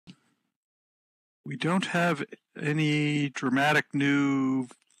We don't have any dramatic new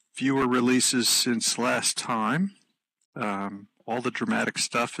viewer releases since last time. All the dramatic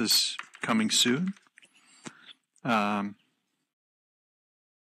stuff is coming soon. Veer,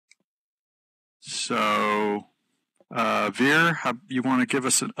 you want to give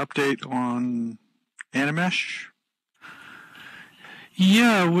us an update on Animesh?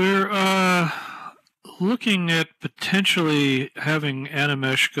 Yeah, we're looking at potentially having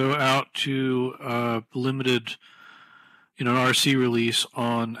Animesh go out to limited, RC release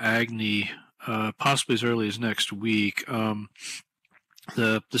on Agni, possibly as early as next week. The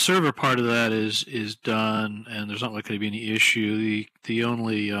server part of that is done, and there's not likely to be any issue. The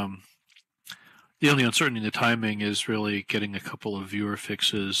only uncertainty in the timing is really getting a couple of viewer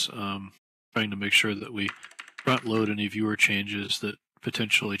fixes, trying to make sure that we front load any viewer changes that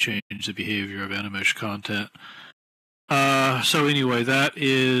potentially change the behavior of Animesh content. So anyway, that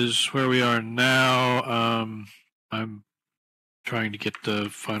is where we are now. I'm trying to get the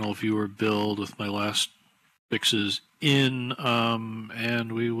final viewer build with my last fixes in,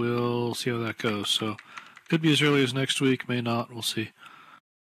 and we will see how that goes. So could be as early as next week, may not, we'll see.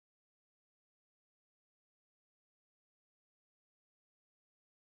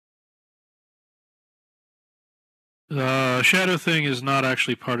 Shadow thing is not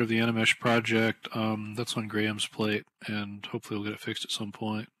actually part of the Animesh project. That's on Graham's plate, and hopefully we'll get it fixed at some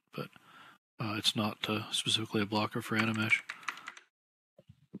point, but it's not specifically a blocker for Animesh.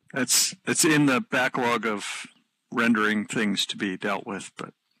 It's in the backlog of rendering things to be dealt with,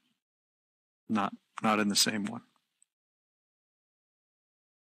 but not in the same one.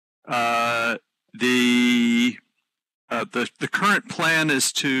 The current plan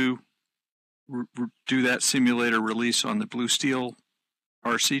is to do that simulator release on the Blue Steel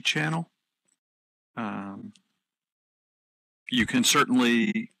RC channel. You can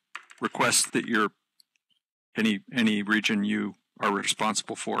certainly request that your any region you are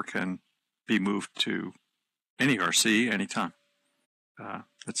responsible for can be moved to any RC anytime.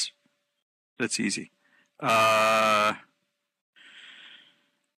 That's easy. I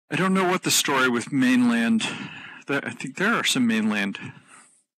don't know what the story with mainland. I think there are some mainland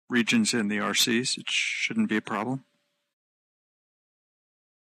regions in the RCs. It shouldn't be a problem.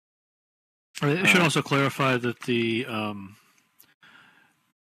 I should also clarify that the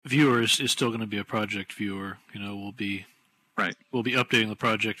viewer is still going to be a project viewer. We'll be updating the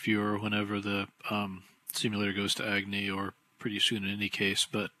project viewer whenever the simulator goes to Agni, or pretty soon in any case.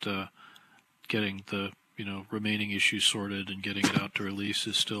 But getting the remaining issues sorted and getting it out to release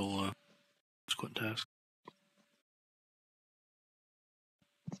is still a consequent task.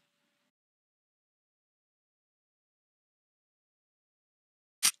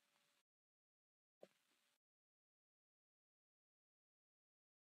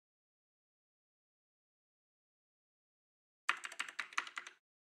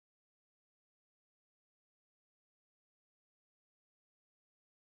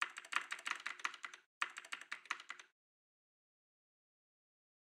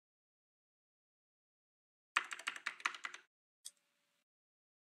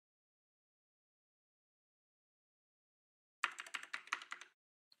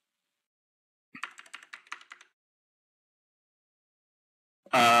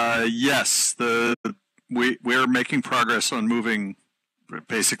 Yes, we're making progress on moving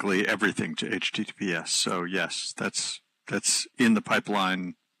basically everything to HTTPS. So yes, that's in the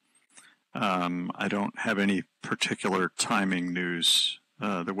pipeline. I don't have any particular timing news.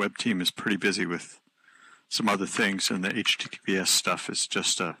 The web team is pretty busy with some other things, and the HTTPS stuff is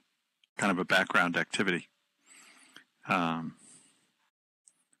just a kind of a background activity. Coming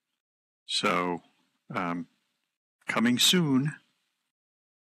soon.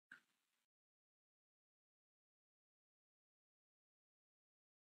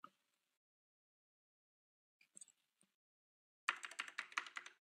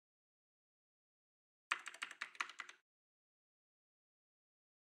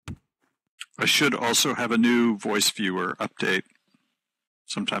 I should also have a new voice viewer update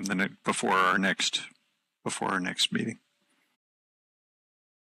sometime before our next meeting.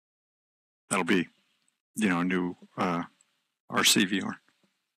 That'll be, a new RC viewer.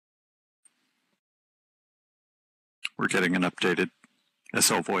 We're getting an updated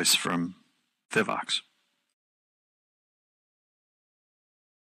SL voice from Vivox.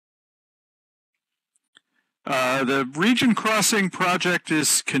 The region crossing project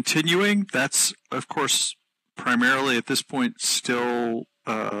is continuing. That's, of course, primarily at this point still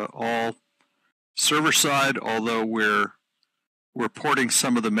all server side, although we're porting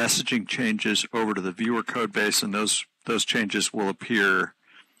some of the messaging changes over to the viewer code base, and those changes will appear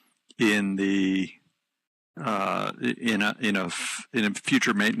in the in a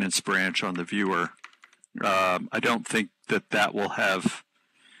future maintenance branch on the viewer. I don't think that will have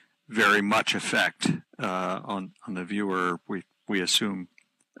very much effect on the viewer. We assume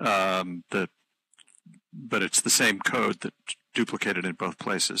that, but it's the same code that's duplicated in both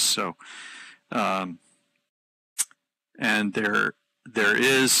places. So, and there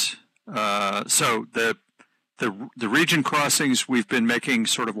is so the region crossings, we've been making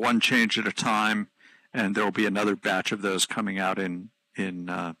sort of one change at a time, and there will be another batch of those coming out in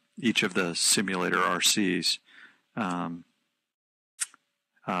each of the simulator RCs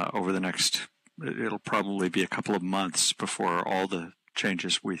over the next. It'll probably be a couple of months before all the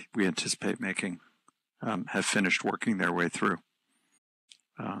changes we anticipate making have finished working their way through.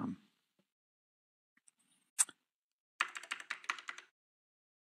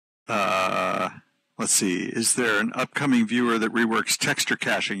 Let's see. Is there an upcoming viewer that reworks texture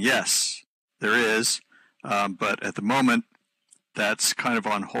caching? Yes, there is. But at the moment, that's kind of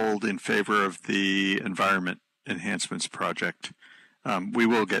on hold in favor of the environment enhancements project. We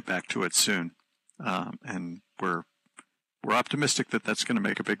will get back to it soon, and we're optimistic that that's going to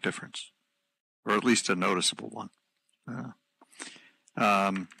make a big difference, or at least a noticeable one.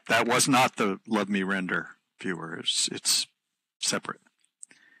 That was not the Love Me Render viewer. It's separate.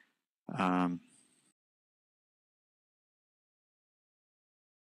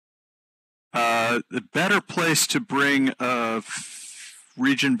 The better place to bring a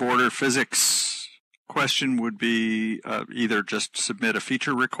region border physics question would be either just submit a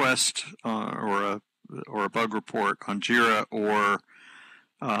feature request or a bug report on Jira, or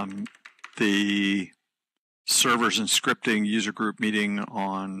the servers and scripting user group meeting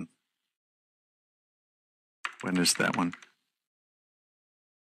on, when is that one?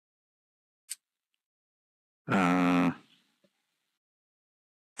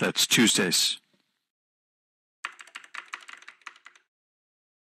 That's Tuesdays.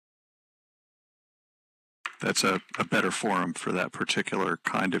 That's a better forum for that particular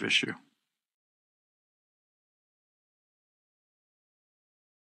kind of issue.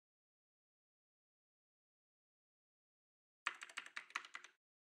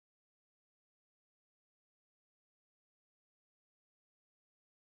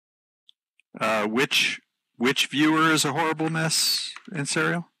 Which viewer is a horrible mess in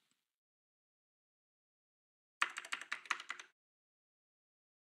Serial?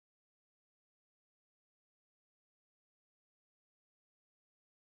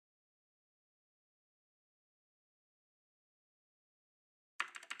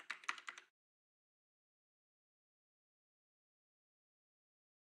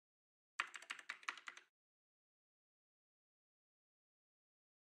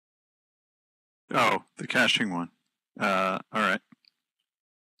 Oh, the caching one. All right.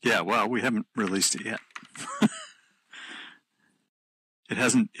 Yeah, well, we haven't released it yet. It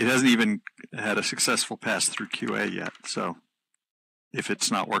hasn't even had a successful pass through QA yet. So if it's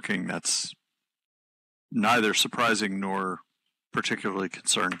not working, that's neither surprising nor particularly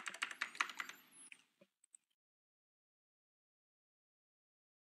concerning.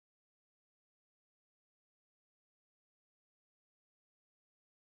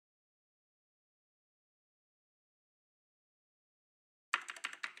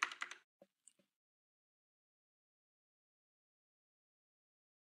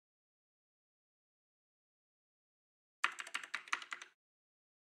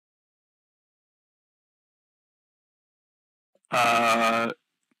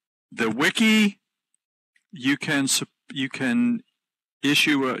 The wiki, you can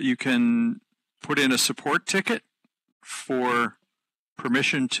issue you can put in a support ticket for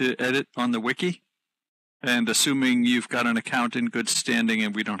permission to edit on the wiki, and assuming you've got an account in good standing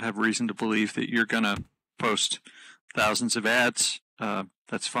and we don't have reason to believe that you're going to post thousands of ads,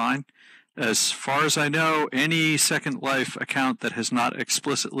 that's fine. As far as I know, any Second Life account that has not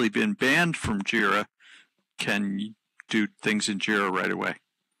explicitly been banned from Jira can do things in Jira right away.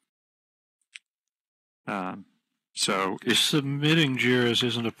 So submitting Jiras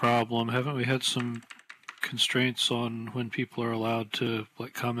isn't a problem. Haven't we had some constraints on when people are allowed to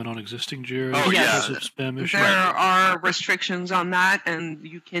comment on existing Jiras? Oh, yes. yeah. Spam issue? There are restrictions on that, and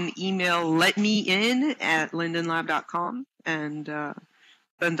you can email letmein@lindenlab.com and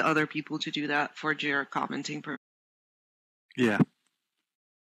send other people to do that for Jira commenting. Yeah.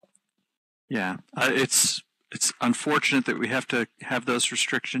 Yeah. It's unfortunate that we have to have those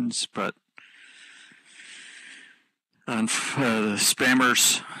restrictions, but the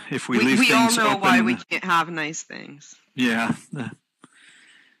spammers, if we leave things open... We all know why we can't have nice things. Yeah.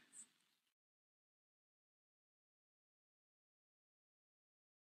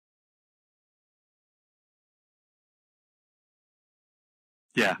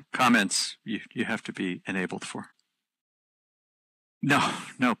 Yeah, comments you have to be enabled for.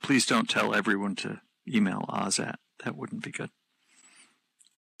 No, please don't tell everyone to email Ozat. That wouldn't be good.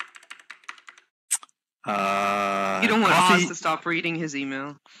 You don't want Coffee, Oz to stop reading his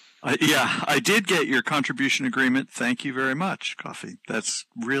email. yeah, I did get your contribution agreement. Thank you very much, Coffee. That's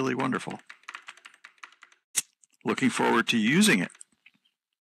really wonderful. Looking forward to using it.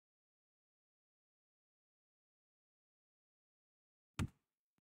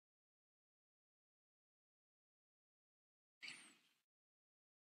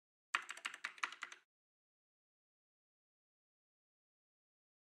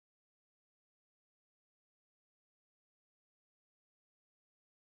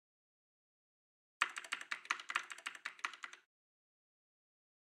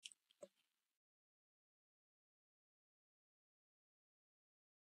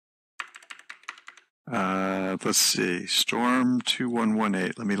 Let's see, Storm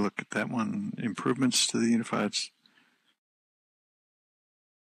 2118. Let me look at that one. Improvements to the Unifieds.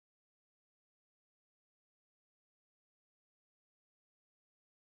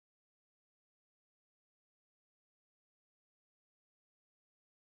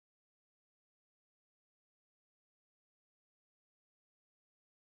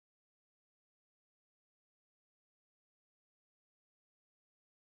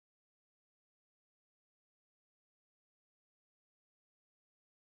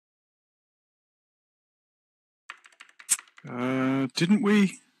 Didn't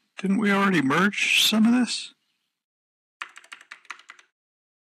we already merge some of this?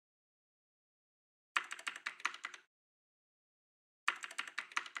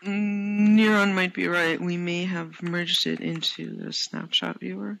 Neuron might be right. We may have merged it into the snapshot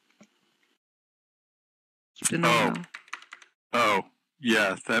viewer. Oh,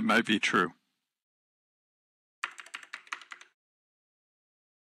 yeah, that might be true.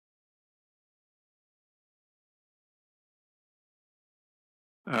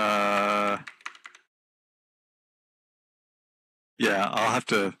 Yeah, I'll have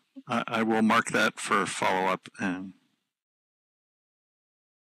to. I will mark that for follow-up. And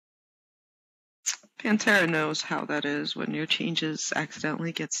Pantera knows how that is when your changes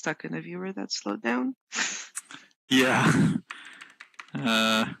accidentally get stuck in a viewer that's slowed down. yeah.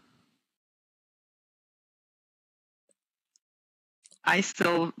 I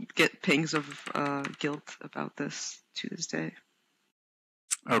still get pings of guilt about this to this day.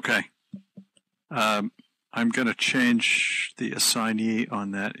 Okay. I'm going to change the assignee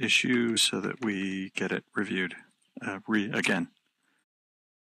on that issue so that we get it reviewed again.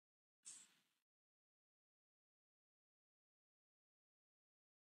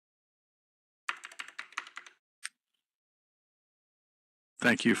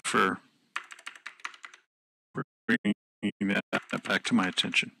 Thank you for bringing that back to my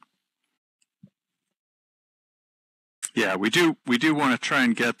attention. Yeah, we do want to try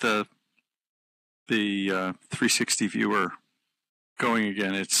and get the 360 viewer going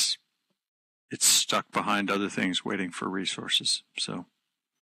again. It's stuck behind other things waiting for resources. So,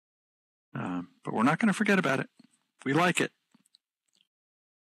 but we're not going to forget about it. We like it.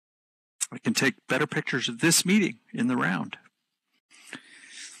 I can take better pictures of this meeting in the round.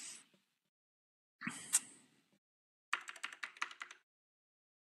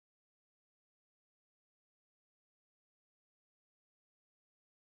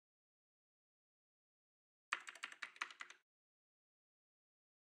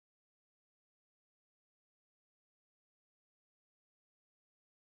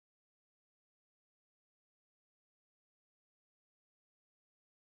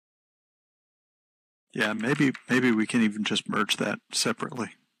 Yeah, maybe we can even just merge that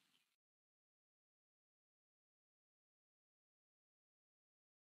separately.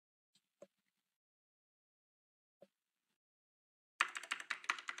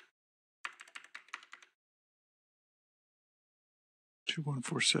 Two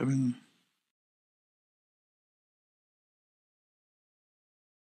 147.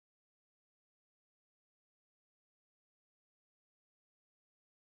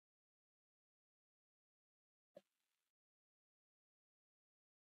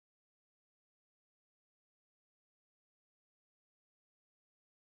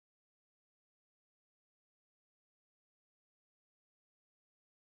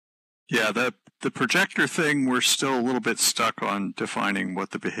 Yeah, the projector thing, we're still a little bit stuck on defining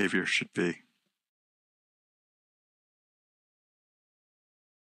what the behavior should be.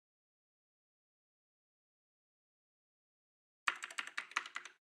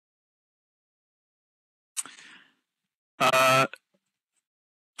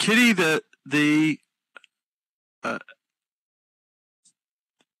 Kitty,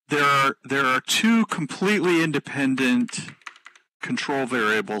 there are two completely independent control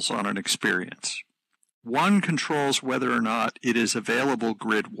variables on an experience. One controls whether or not it is available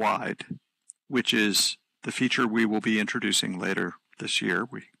grid-wide, which is the feature we will be introducing later this year,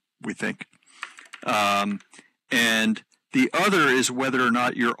 we think. And the other is whether or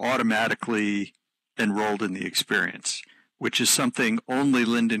not you're automatically enrolled in the experience, which is something only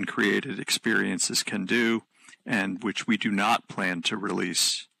Linden-created experiences can do, and which we do not plan to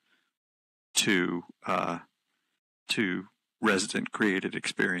release to resident-created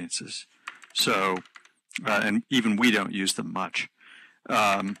experiences. So, and even we don't use them much.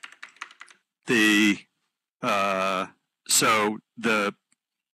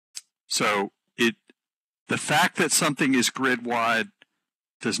 The fact that something is grid-wide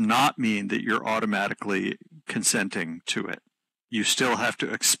does not mean that you're automatically consenting to it. You still have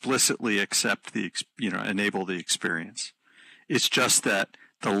to explicitly accept enable the experience. It's just that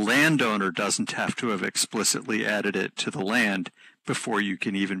the landowner doesn't have to have explicitly added it to the land before you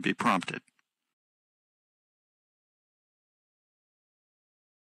can even be prompted.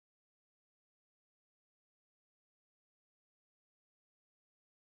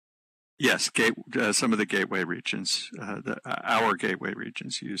 Yes, some of the gateway regions, our gateway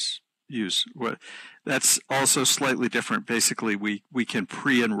regions use what. That's also slightly different. Basically, we can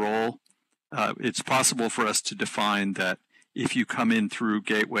pre-enroll. It's possible for us to define that if you come in through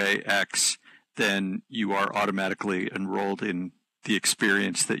Gateway X, then you are automatically enrolled in the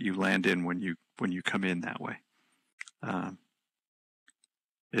experience that you land in when you come in that way.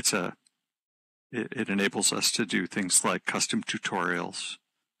 It enables us to do things like custom tutorials.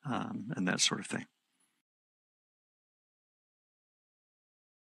 And that sort of thing.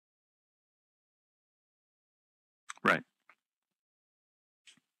 Right.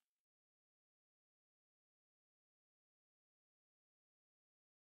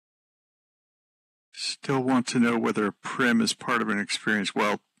 Still want to know whether a prim is part of an experience.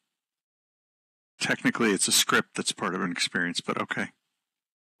 Well, technically it's a script that's part of an experience, but okay.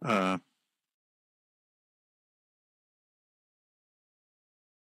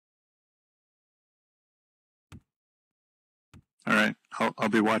 All right, I'll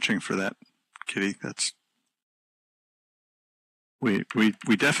be watching for that, Kitty. We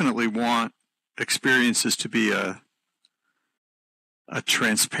definitely want experiences to be a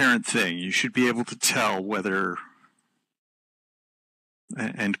transparent thing. You should be able to tell whether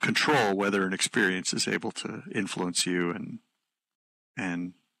and control whether an experience is able to influence you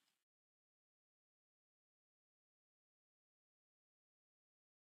and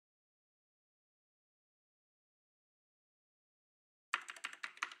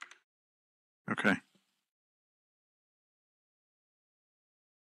okay.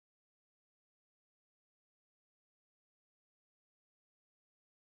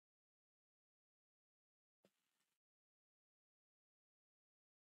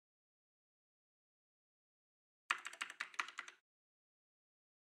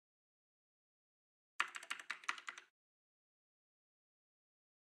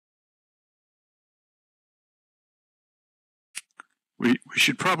 We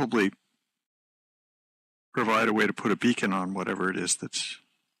should probably provide a way to put a beacon on whatever it is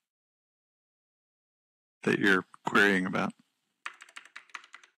that you're querying about.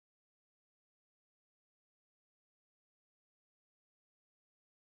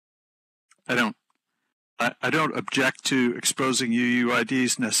 I don't object to exposing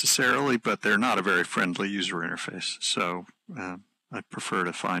UUIDs necessarily, but they're not a very friendly user interface. So I prefer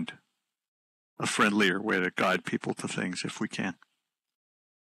to find a friendlier way to guide people to things if we can.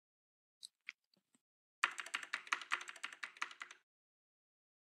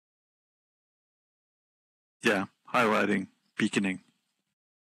 Yeah, highlighting, beaconing,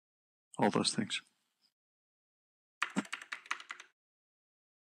 all those things.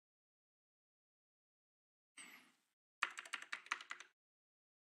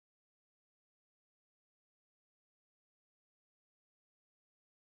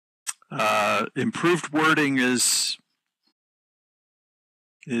 Improved wording is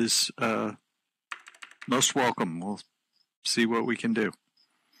most welcome. We'll see what we can do.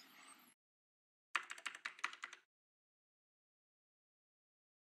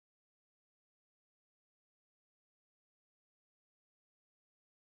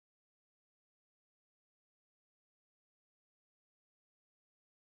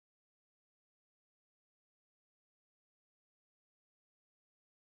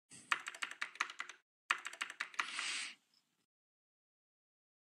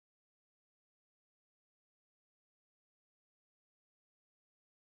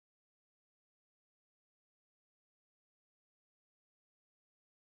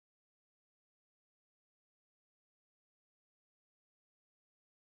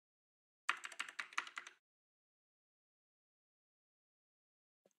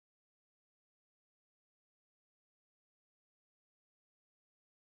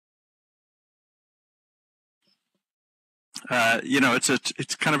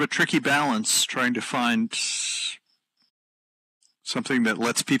 It's kind of a tricky balance trying to find something that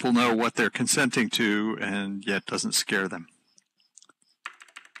lets people know what they're consenting to and yet doesn't scare them.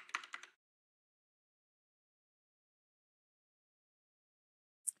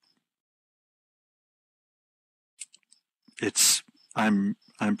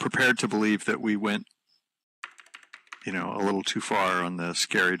 I'm prepared to believe that we went, a little too far on the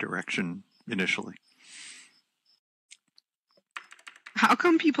scary direction initially. How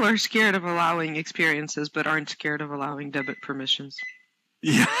come people are scared of allowing experiences but aren't scared of allowing debit permissions?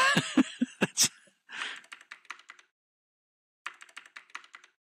 Yeah.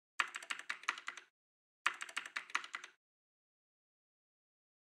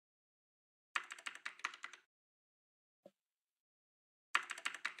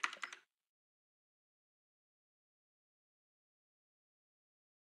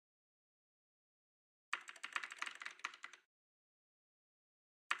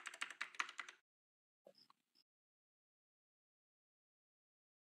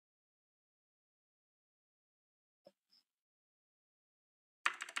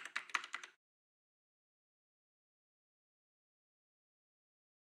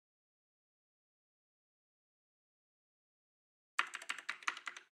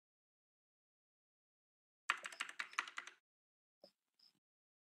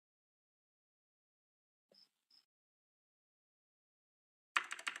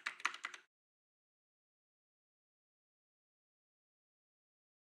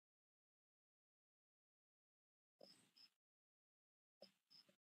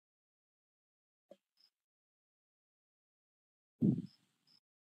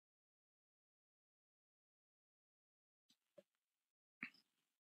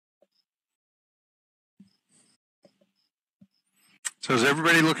 So is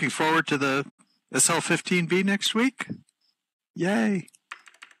everybody looking forward to the SL15B next week? Yay.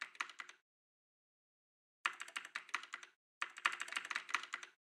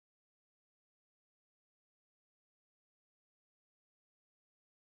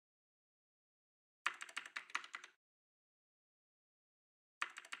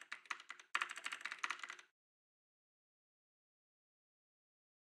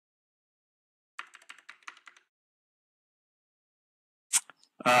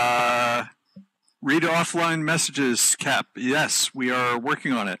 Read offline messages, Cap. Yes, we are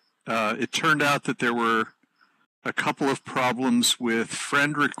working on it. It turned out that there were a couple of problems with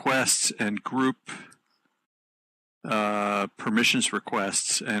friend requests and group permissions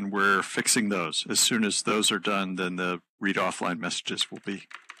requests, and we're fixing those. As soon as those are done, then the read offline messages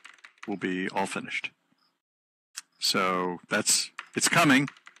will be all finished. So it's coming.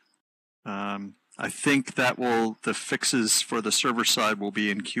 I think that the fixes for the server side will be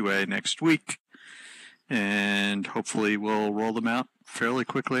in QA next week, and hopefully we'll roll them out fairly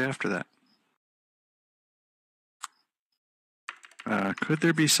quickly after that. Could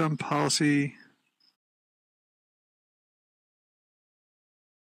there be some policy?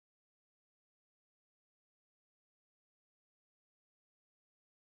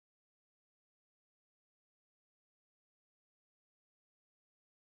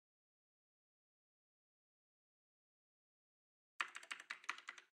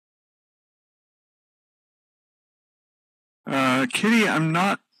 Kitty, I'm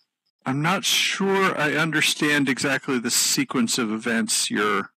not sure I understand exactly the sequence of events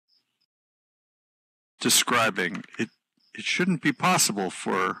you're describing. It shouldn't be possible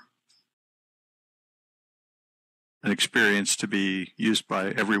for an experience to be used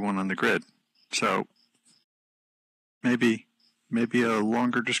by everyone on the grid. So maybe a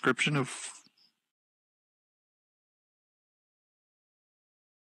longer description of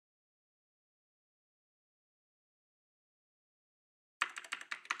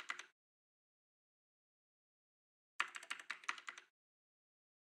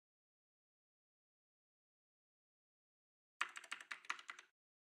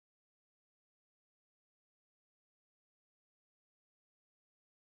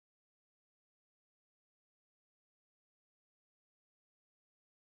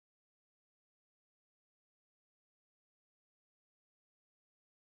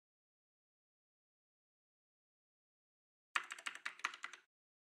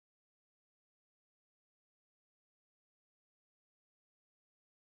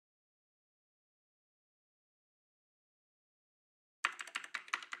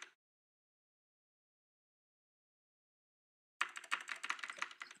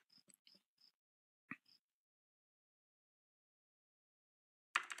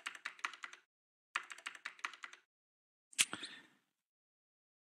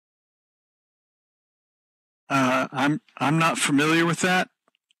I'm not familiar with that.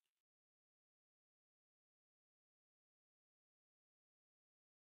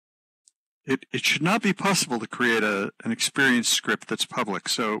 It should not be possible to create an experience script that's public.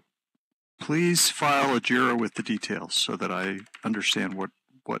 So please file a JIRA with the details so that I understand what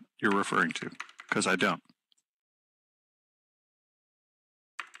you're referring to, because I don't.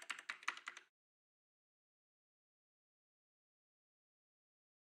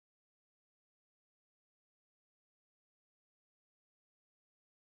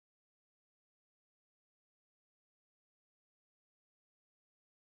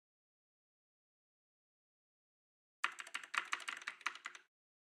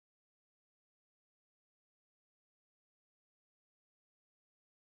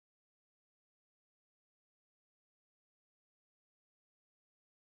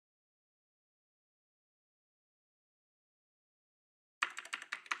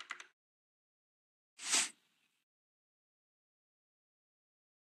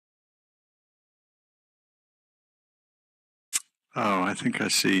 Oh, I think I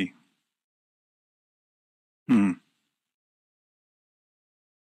see. Hmm.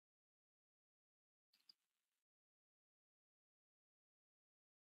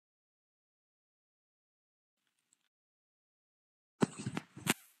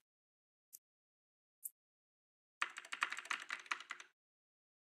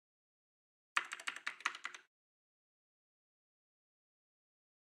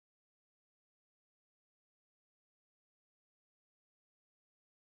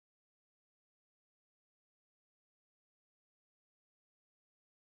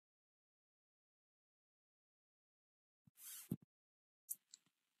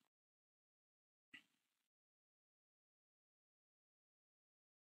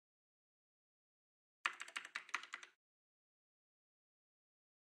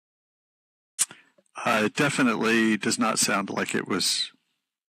 It definitely does not sound like it was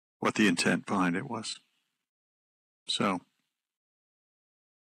what the intent behind it was. So,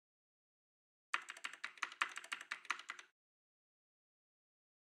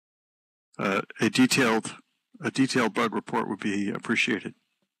 a detailed bug report would be appreciated.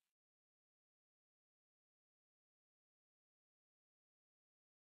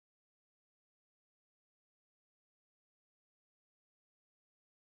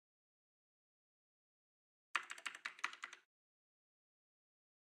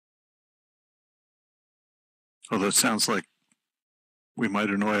 Although it sounds like we might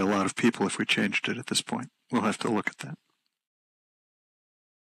annoy a lot of people if we changed it at this point. We'll have to look at that.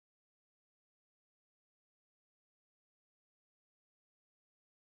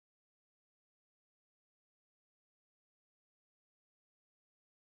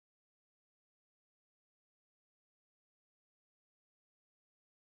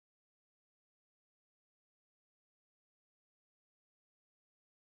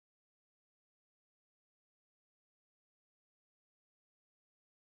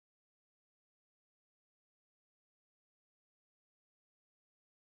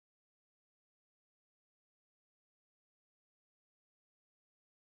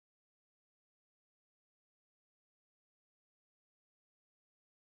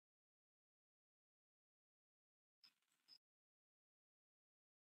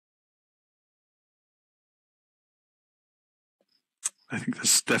 I think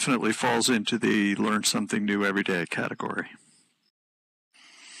this definitely falls into the learn something new every day category.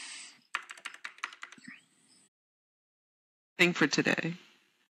 Thing for today.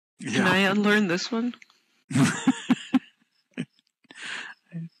 Yeah. Can I unlearn this one?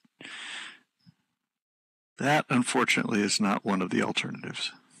 That, unfortunately, is not one of the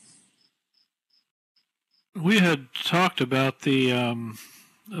alternatives. We had talked about the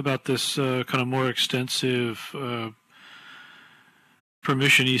about this kind of more extensive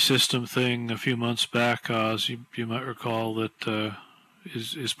permission e-system thing a few months back, Oz. You might recall that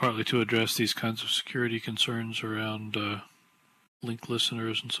is partly to address these kinds of security concerns around link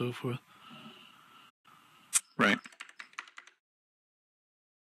listeners and so forth. Right.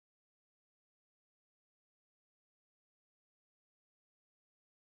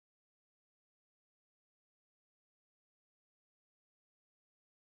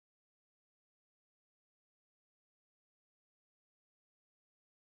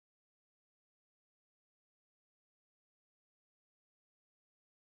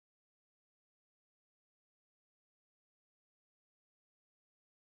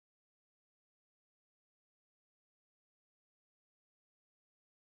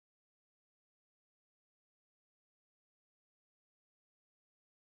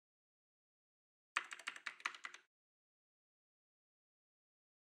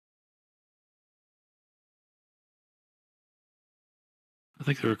 I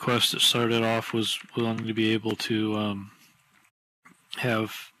think the request that started off was willing to be able to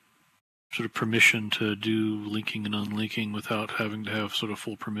have sort of permission to do linking and unlinking without having to have sort of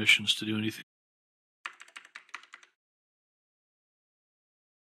full permissions to do anything.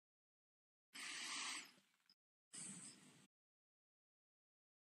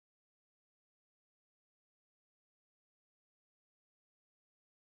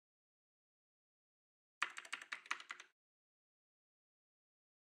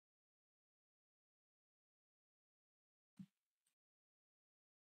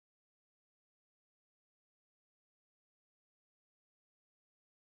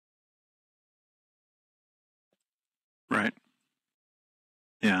 Right.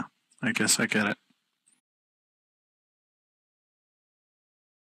 Yeah, I guess I get it.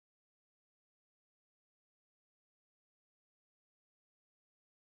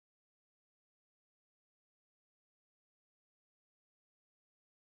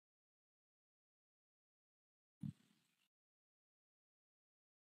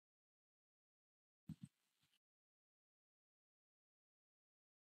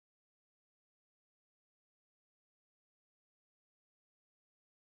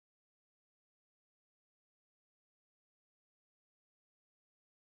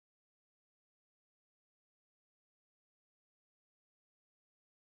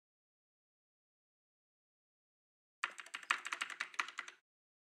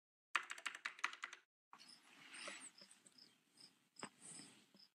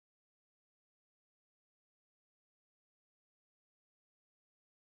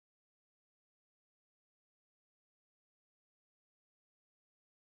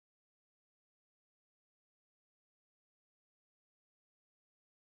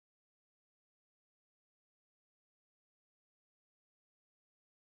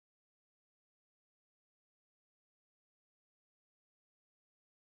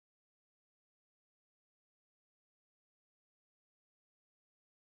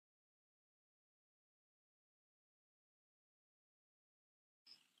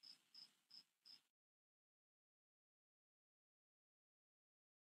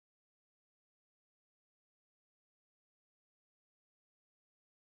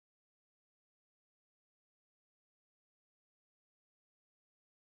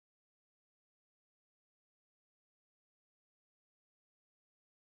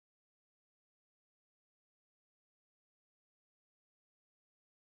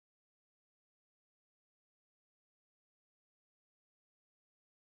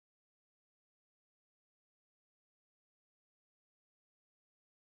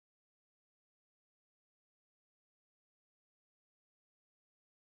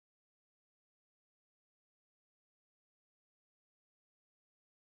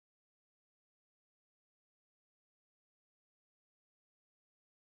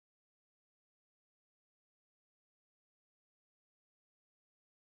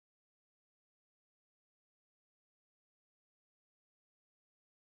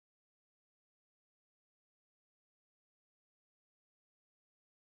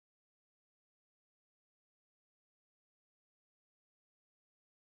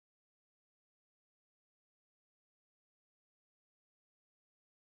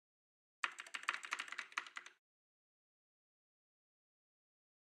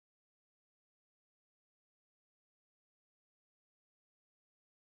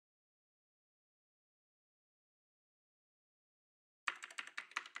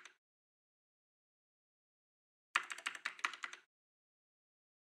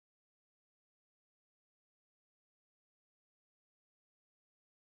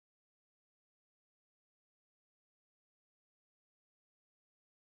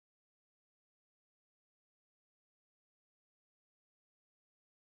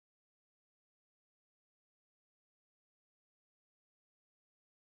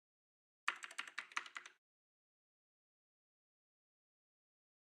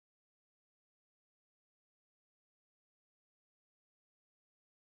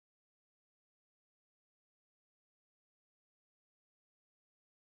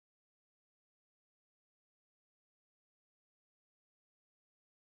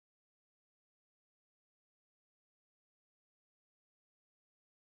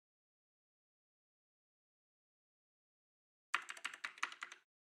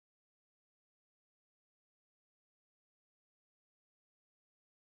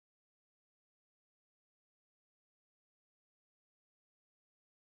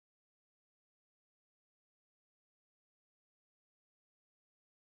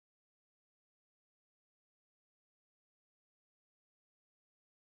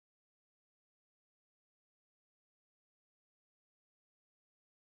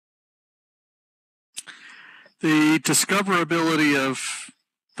 The discoverability of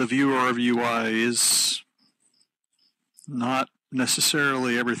the viewer of UI is not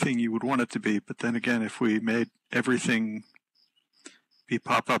necessarily everything you would want it to be, but then again, if we made everything be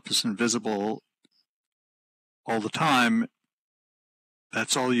pop-ups and visible all the time,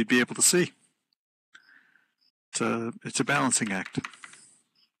 that's all you'd be able to see. It's a balancing act.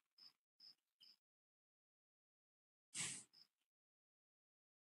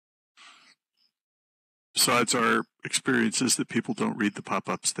 Besides our experiences that people don't read the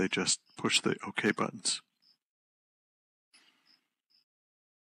pop-ups, they just push the OK buttons.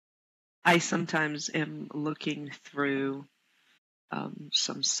 I sometimes am looking through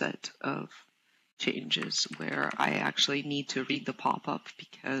some set of changes where I actually need to read the pop-up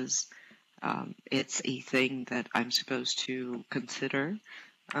because it's a thing that I'm supposed to consider,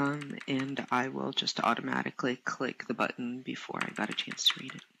 and I will just automatically click the button before I got a chance to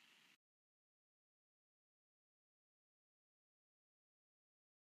read it.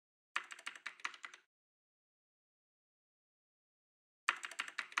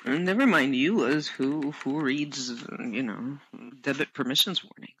 And never mind EULAs, who reads, debit permissions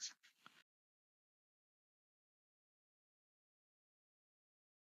warnings.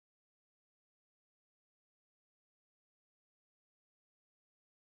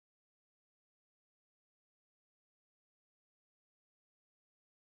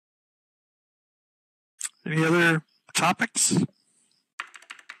 Any other topics?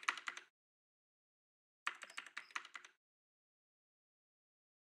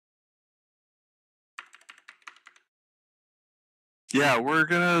 Yeah, we're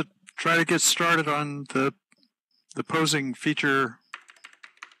going to try to get started on the posing feature.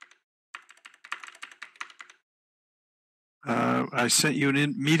 I sent you a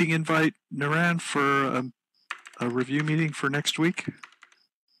meeting invite, Naran, for a review meeting for next week.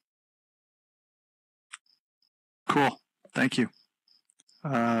 Cool. Thank you.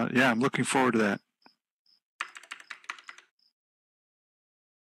 Yeah, I'm looking forward to that.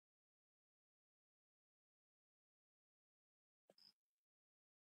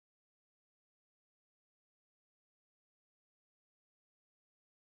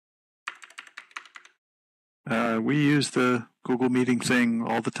 We use the Google Meeting thing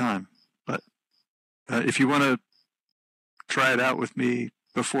all the time, but if you want to try it out with me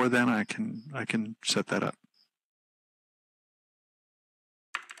before then, I can set that up.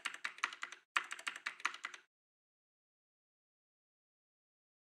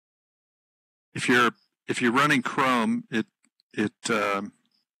 If you're running Chrome, it'll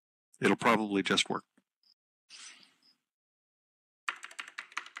probably just work.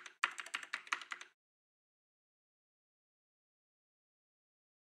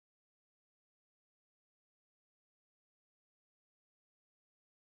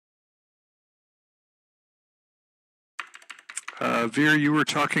 Veer, you were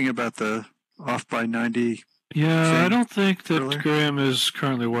talking about the off by 90. Yeah, I don't think that earlier? Graham is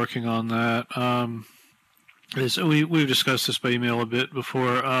currently working on that. We've discussed this by email a bit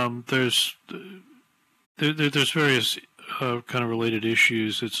before. There's various kind of related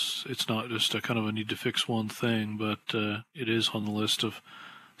issues. It's not just a kind of a need to fix one thing, but it is on the list of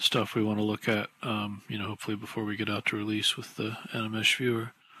stuff we want to look at. Hopefully before we get out to release with the Animesh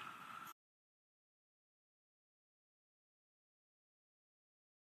viewer.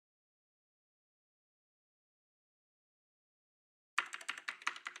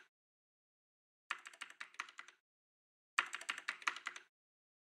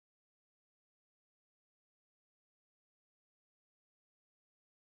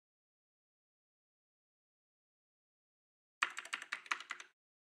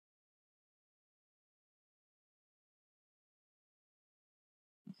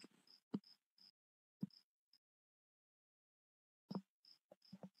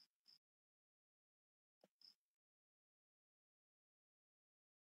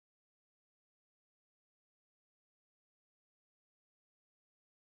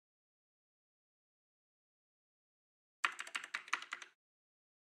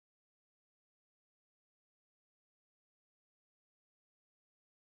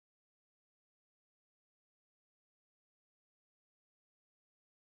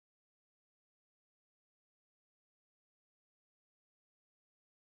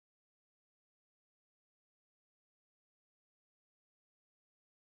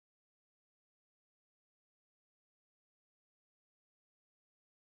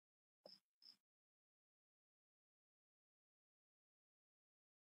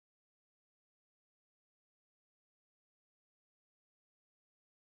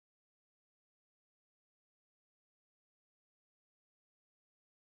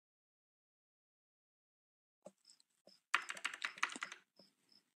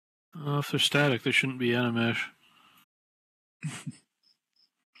 If they're static, they shouldn't be Animesh.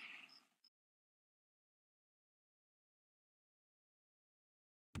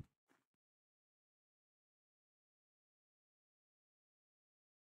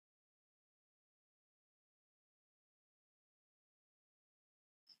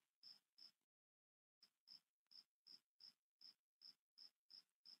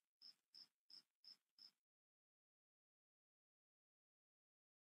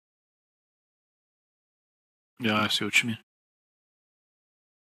 Yeah, I see what you mean.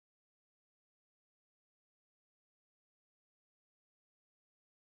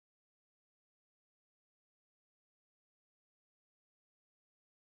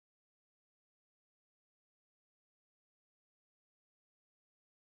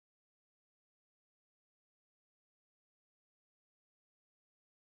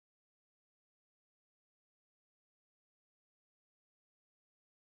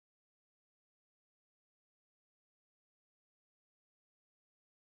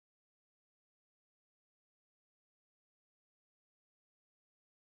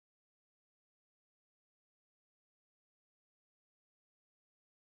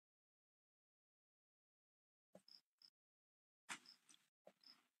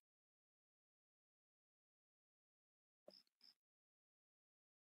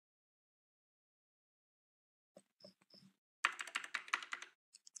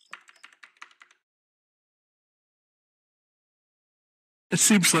 It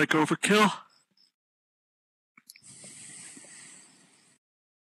seems like overkill.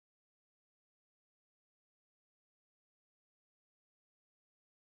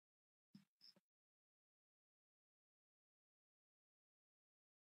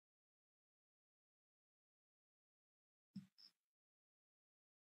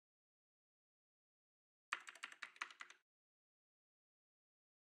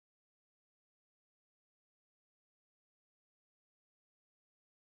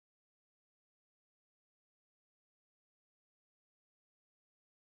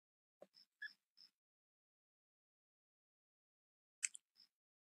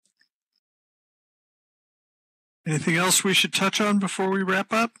 Anything else we should touch on before we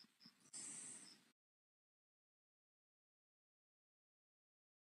wrap up?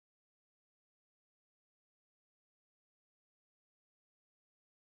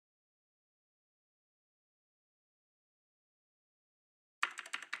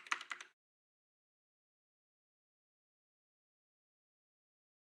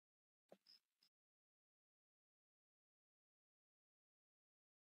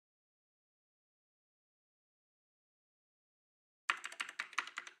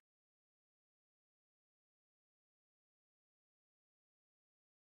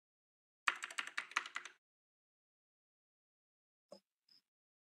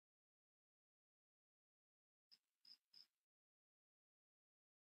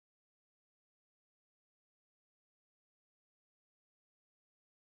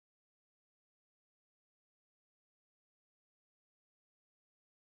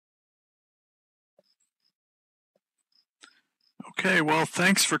 Okay, well,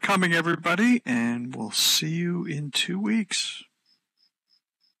 thanks for coming, everybody, and we'll see you in 2 weeks.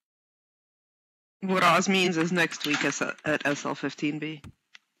 What Oz means is next week at SL15B.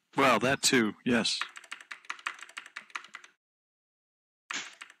 Well, that too, yes.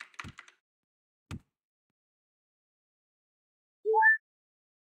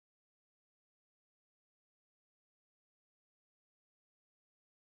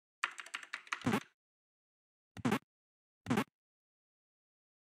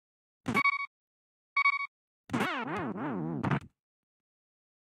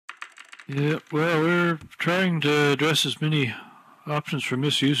 Yeah, well, we're trying to address as many options for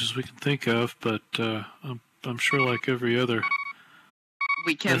misuse as we can think of, but I'm sure, like every other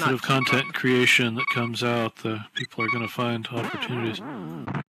We cannot method of keep content up. creation that comes out, the people are going to find opportunities.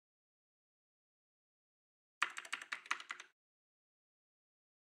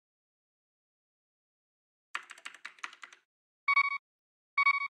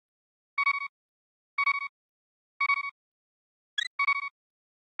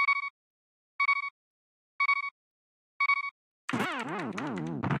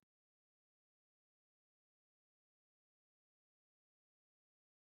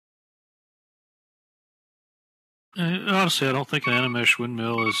 And honestly, I don't think an Animesh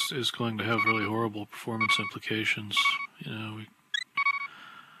windmill is going to have really horrible performance implications. You know, we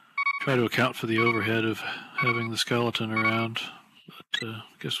try to account for the overhead of having the skeleton around, but I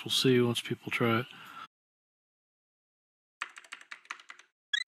guess we'll see once people try it.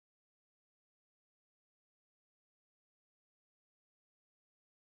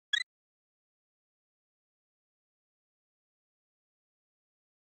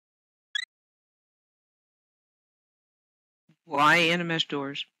 Why Animesh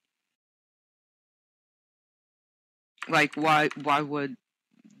doors? Like, why would...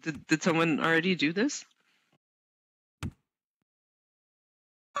 Did someone already do this?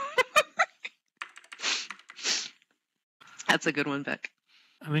 That's a good one, Beck.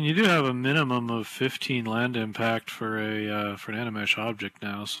 I mean, you do have a minimum of 15 land impact for an Animesh object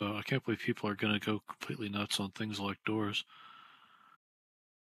now, so I can't believe people are going to go completely nuts on things like doors.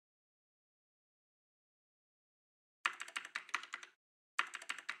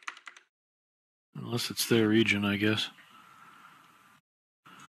 Unless it's their region, I guess.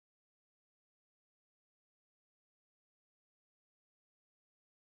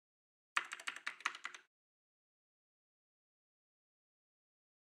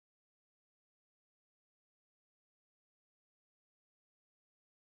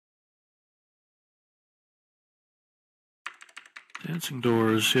 Dancing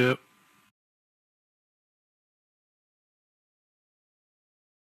doors, yep.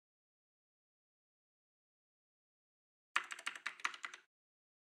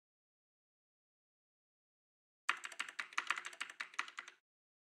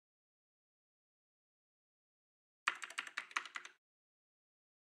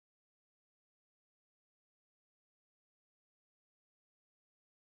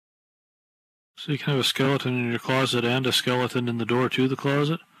 So you can have a skeleton in your closet and a skeleton in the door to the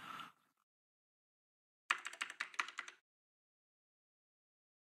closet?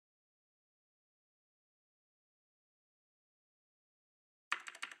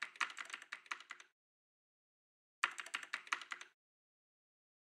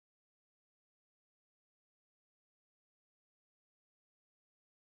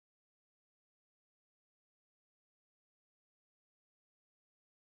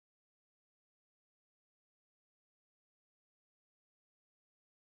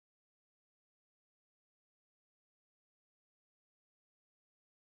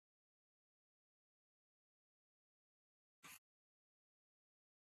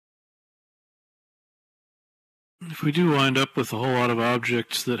 If we do wind up with a whole lot of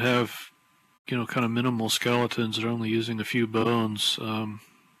objects that have, kind of minimal skeletons that are only using a few bones,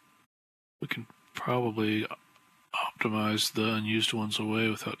 we can probably optimize the unused ones away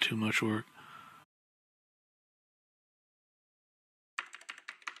without too much work.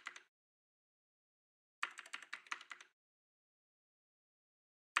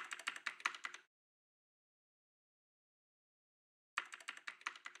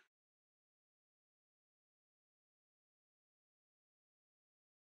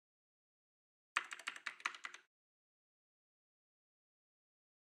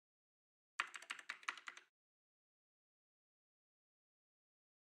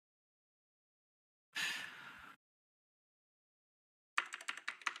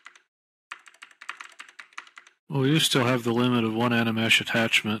 Well, we do still have the limit of one Animesh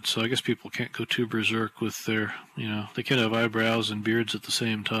attachment, so I guess people can't go too berserk with their, they can't have eyebrows and beards at the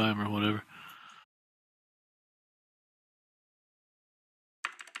same time or whatever.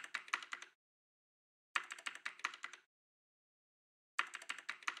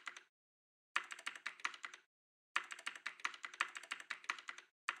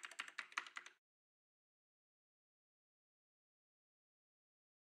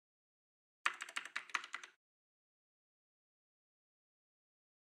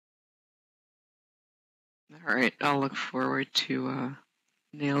 All right, I'll look forward to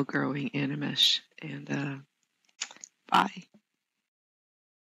nail growing Animesh, and bye.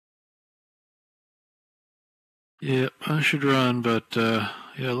 Yeah, I should run, but yeah,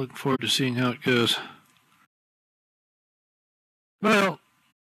 looking forward to seeing how it goes. Well,